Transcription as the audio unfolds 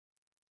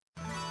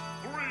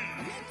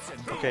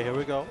Okay, here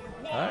we go.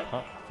 All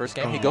right. First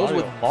game, he goes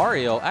with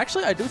Mario.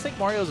 Actually, I do think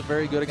Mario is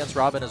very good against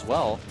Robin as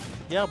well.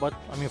 Yeah, but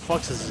I mean,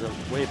 Fox is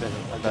way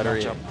better.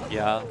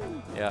 Yeah,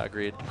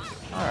 agreed.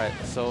 All right,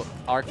 so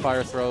arc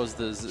fire throws.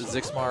 The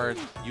Zixmar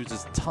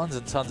uses tons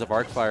and tons of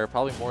arc fire,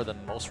 probably more than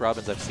most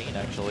Robins I've seen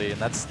actually, and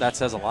that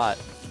says a lot.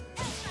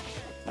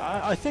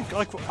 I think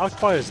arc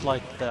fire is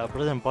like the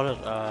bread and butter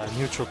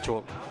neutral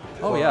tool.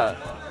 Oh yeah.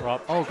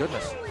 Rob. Oh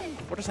goodness.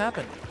 What just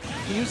happened?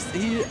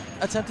 He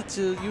attempted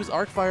to use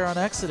arc fire on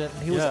accident,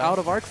 and he was out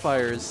of arc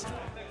fires.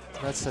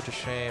 That's such a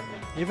shame.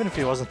 Even if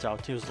he wasn't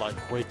out, he was like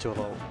way too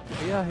low.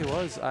 Yeah, he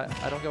was.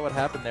 I don't get what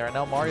happened there. And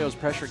now Mario's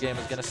pressure game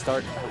is going to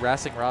start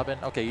harassing Robin.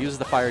 Okay, uses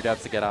the fire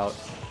depth to get out.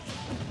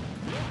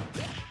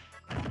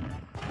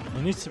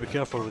 He needs to be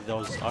careful with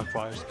those arc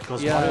fires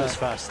because Mario is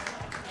fast.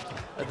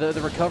 The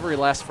recovery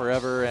lasts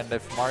forever, and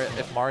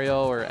if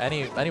Mario or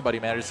anybody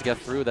manages to get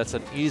through, that's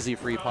an easy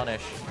free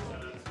punish.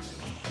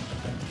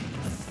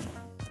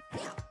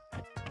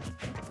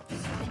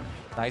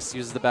 Nice,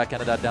 uses the back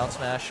end of that down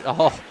smash.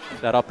 Oh,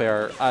 that up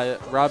air. I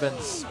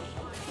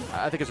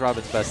think it's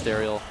Robin's best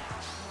aerial.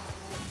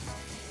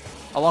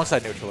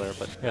 Alongside neutral air,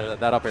 but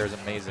that up air is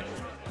amazing.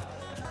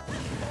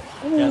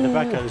 Yeah, the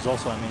back air is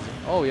also amazing.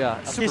 Oh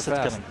yeah, super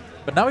fast.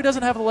 But now he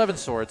doesn't have 11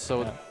 swords,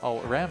 so oh,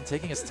 RAAM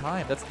taking his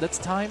time. That's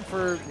time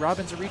for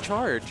Robin to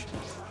recharge.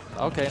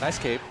 Okay, nice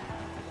cape.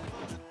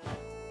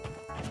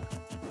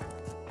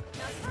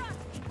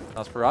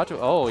 Nosferatu.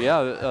 Oh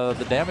yeah,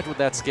 the damage with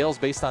that scales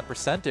based on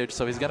percentage,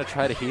 so he's gonna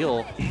try to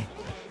heal.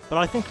 But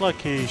I think like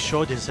he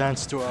showed his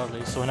hands too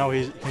early, so now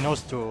he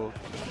knows to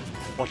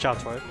watch out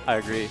for it. I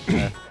agree.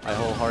 I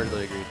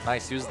wholeheartedly agree.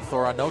 Nice, used the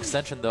Thoron. No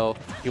extension though.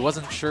 He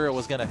wasn't sure it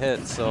was gonna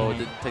hit, so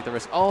didn't take the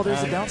risk. Oh,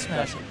 there's a down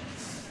smash.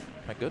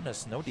 My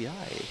goodness, no DI.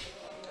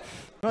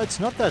 No, it's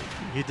not that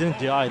he didn't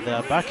DI.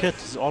 The back hit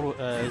is a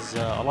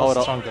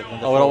lot stronger than the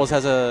it always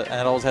has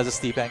a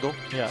steep angle.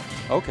 Yeah.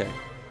 Okay.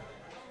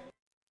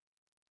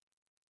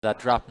 That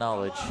drop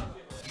knowledge.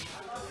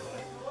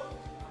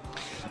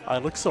 I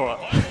look so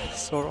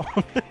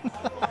wrong.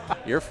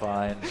 You're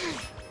fine.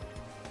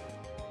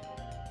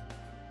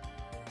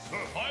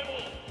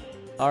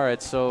 All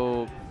right,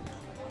 so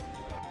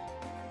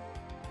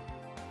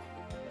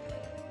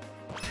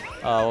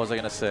what was I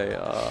gonna say?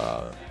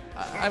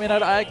 I mean,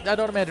 I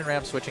don't imagine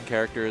RAAM switching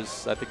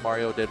characters. I think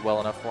Mario did well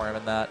enough for him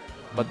in that,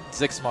 but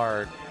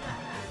Zixmar.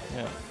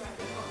 Yeah.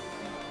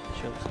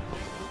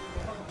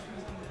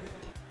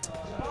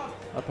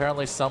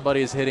 Apparently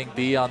somebody's hitting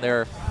B on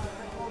their...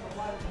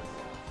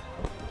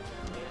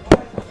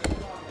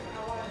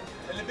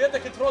 اللي بيده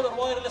كنترولر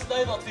وايرلس لا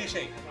يضغط فيه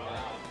شيء.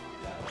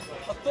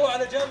 حطوه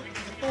على جنب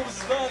حطوه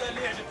بالزبالة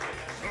اللي يعجبكم.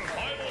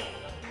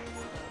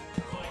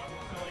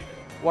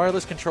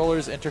 Wireless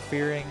controllers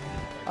interfering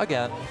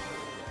again.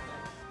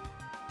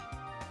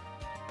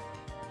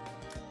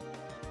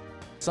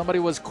 Somebody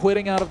was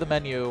quitting out of the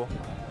menu.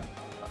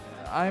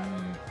 I'm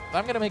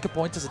going to make a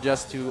point to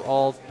suggest to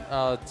all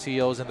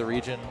TOs in the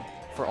region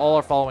for all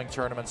our following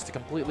tournaments to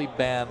completely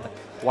ban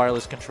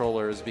wireless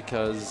controllers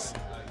because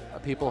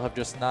people have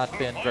just not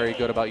been very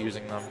good about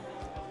using them.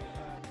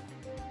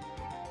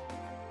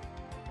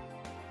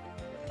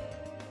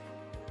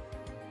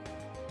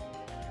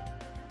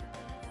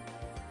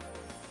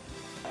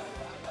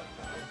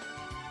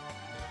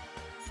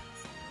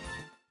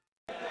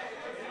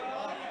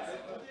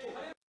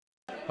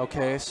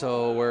 Okay,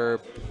 so we're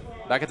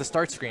back at the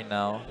start screen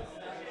now.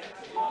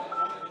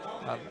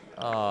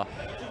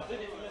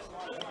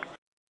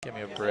 Give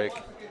me a break.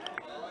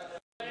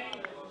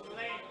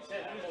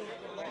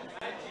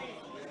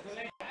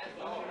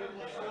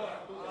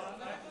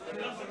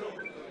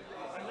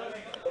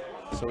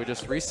 So we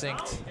just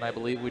resynced, and I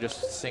believe we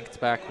just synced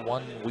back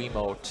one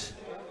Wiimote.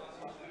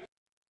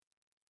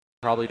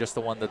 Probably just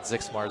the one that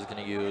Zixmar is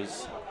going to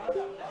use.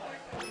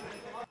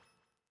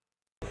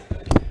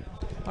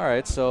 All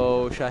right,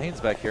 so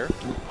Shaheen's back here.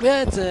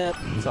 Yeah, it's it.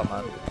 What's up,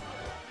 man?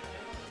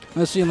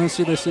 Let's see.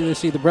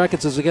 The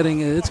brackets is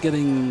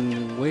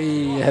getting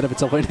way ahead of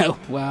itself right now.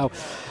 Wow.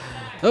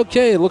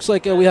 Okay, it looks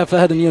like we have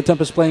Fahad and Neo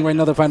Tempest playing right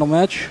now their final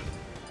match.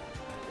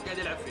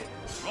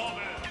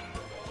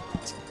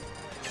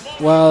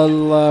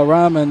 While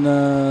RAAM and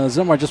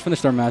Zixmar just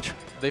finished their match.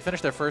 They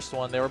finished their first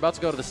one. They were about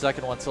to go to the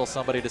second one until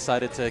somebody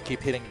decided to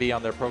keep hitting B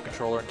on their Pro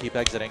Controller and keep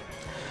exiting.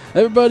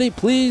 Everybody,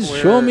 please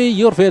show me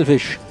your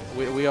failfish.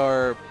 We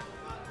are...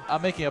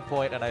 I'm making a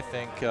point, and I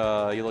think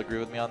you'll agree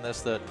with me on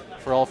this, that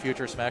for all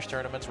future Smash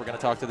tournaments, we're going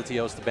to talk to the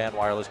TOs to ban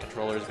wireless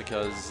controllers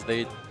because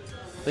they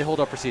hold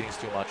up proceedings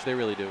too much. They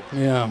really do.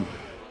 Yeah.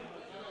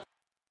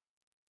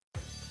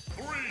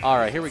 All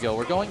right, here we go.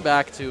 We're going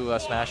back to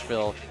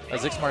Smashville.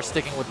 Zixmar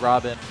sticking with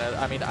Robin.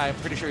 I mean, I'm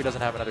pretty sure he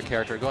doesn't have another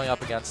character. Going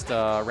up against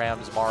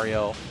RAAM's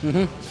Mario.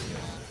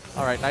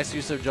 All right, nice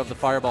usage of the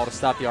Fireball to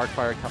stop the Arc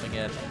Fire coming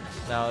in.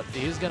 Now,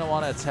 he's going to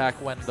want to attack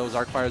when those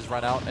Arc Fires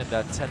run out in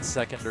that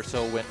 10-second or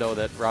so window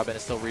that Robin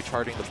is still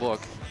recharging the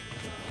book.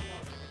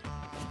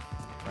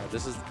 All right,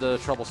 this is the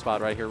trouble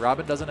spot right here.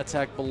 Robin doesn't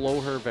attack below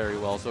her very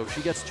well, so if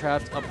she gets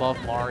trapped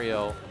above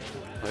Mario...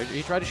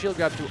 He tried to shield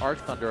grab to Arc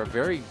Thunder, a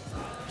very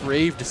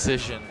brave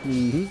decision.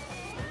 Mm-hmm.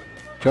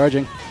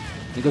 Charging.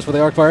 He goes for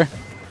the arc fire.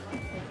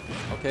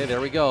 Okay,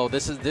 there we go.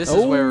 This is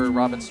where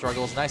Robin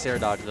struggles. Nice air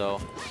dodge, though.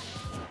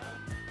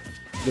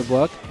 Good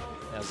block.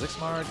 Yeah,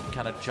 Zixmar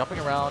kind of jumping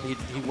around. He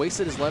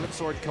wasted his Levin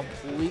Sword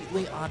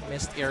completely on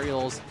missed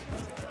aerials.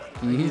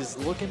 He's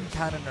looking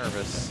kind of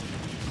nervous.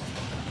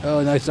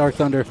 Oh, nice Arc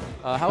Thunder.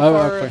 How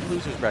far in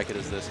loser's bracket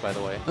is this, by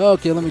the way?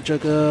 Okay, let me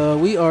check.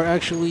 We are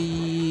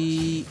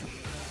actually...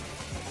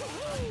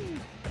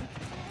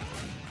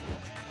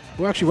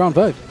 We're actually round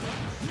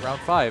 5. Round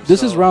 5.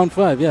 This is round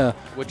 5, yeah.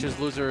 Which is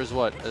losers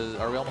what?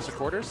 Are we almost at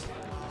quarters?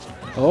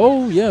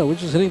 Oh, yeah, we're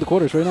just hitting the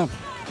quarters right now.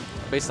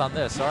 Based on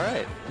this, all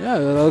right. Yeah,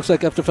 it looks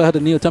like after Fahad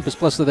and Neo Tempest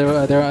Plus,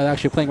 they're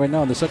actually playing right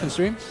now on the second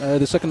stream,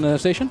 the second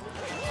station.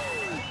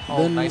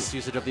 Oh, then, nice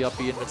usage of the up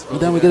B invincibility.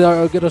 And then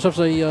we get ourselves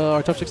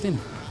our top 16.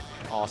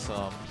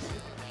 Awesome.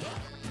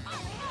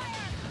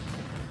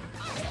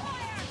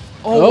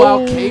 Oh,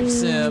 wow,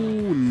 capes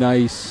him.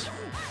 Nice.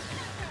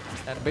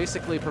 And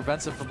basically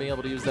prevents him from being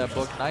able to use that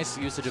book. Nice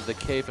usage of the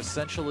cape,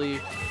 essentially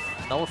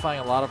nullifying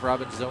a lot of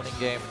Robin's zoning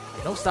game.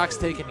 No stocks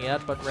taken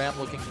yet, but Ram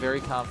looking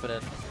very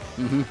confident.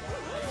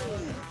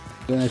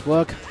 Good, nice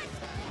block.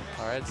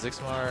 All right,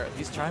 Zixmar,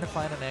 he's trying to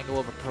find an angle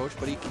of approach,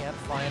 but he can't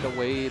find a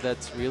way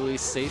that's really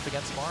safe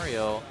against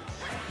Mario.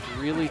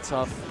 Really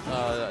tough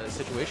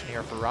situation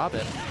here for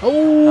Robin.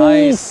 Oh,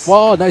 nice.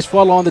 Fall, nice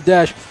follow on the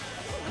dash.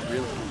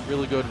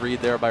 Really good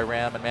read there by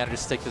Ram, and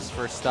manages to take this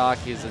first stock.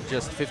 He's at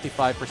just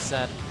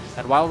 55%.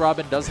 And while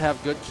Robin does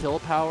have good kill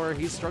power,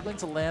 he's struggling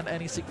to land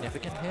any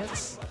significant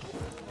hits.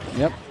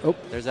 Yep. Oh,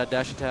 there's that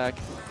dash attack.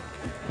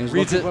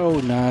 Reads it. Oh,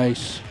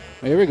 nice.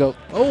 Here we go.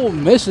 Oh,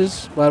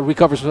 misses, but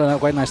recovers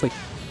quite nicely.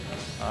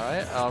 All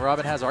right.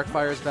 Robin has arc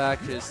fires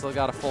back. He's still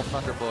got a full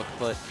Thunder Book,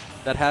 but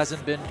that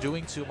hasn't been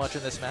doing too much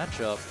in this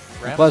matchup.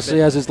 Plus, he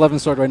has his Levin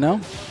Sword right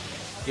now.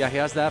 Yeah, he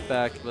has that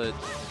back, but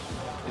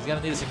he's going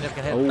to need a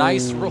significant hit.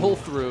 Nice roll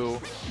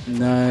through.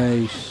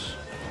 Nice.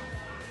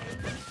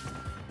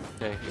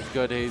 Okay, he's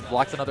good. He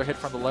blocked another hit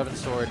from the Levin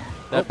Sword.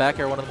 That back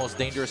air, one of the most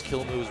dangerous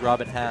kill moves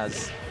Robin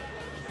has.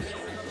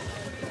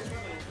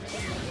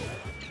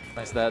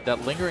 Nice,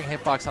 that lingering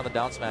hitbox on the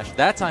down smash.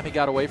 That time he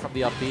got away from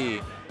the up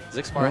B.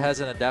 Zixmar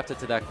hasn't adapted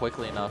to that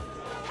quickly enough.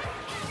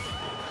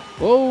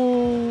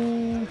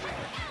 Whoa!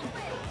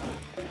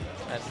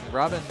 And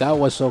Robin... That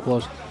was so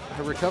close.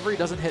 Her recovery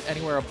doesn't hit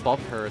anywhere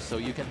above her, so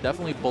you can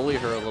definitely bully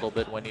her a little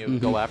bit when you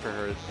go after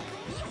her.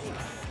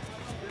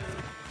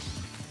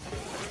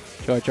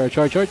 Charge, charge,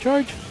 charge, charge,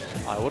 charge.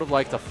 I would have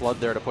liked a flood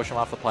there to push him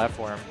off the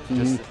platform,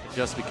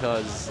 just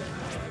because.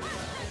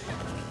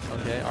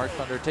 Okay, Arc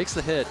Thunder takes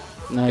the hit.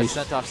 Nice. Gets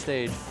sent off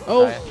stage.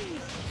 Oh! Right.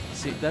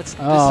 See, this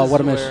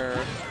what a is miss.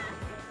 where...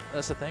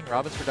 That's the thing.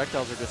 Robin's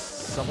projectiles are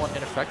just somewhat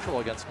ineffectual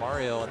against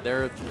Mario, and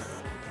they're...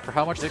 For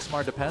how much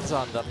Zixmar depends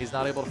on them, he's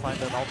not able to find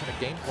an alternate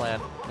game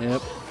plan.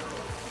 Yep.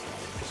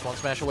 Just one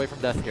smash away from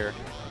death here.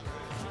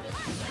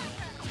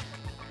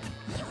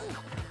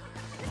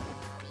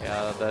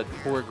 Yeah, that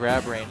poor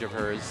grab range of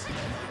hers.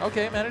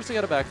 Okay, managed to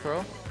get a back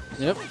throw.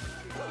 Yep.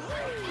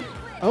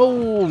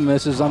 Oh,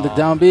 misses on the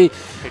down B.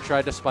 He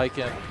tried to spike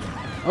him.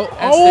 Oh,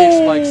 and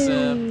stage spikes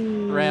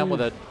him. Ram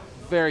with a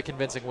very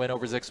convincing win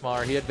over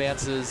Zixmar. He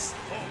advances,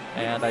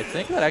 and I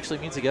think that actually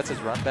means he gets his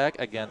run back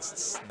against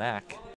Snack.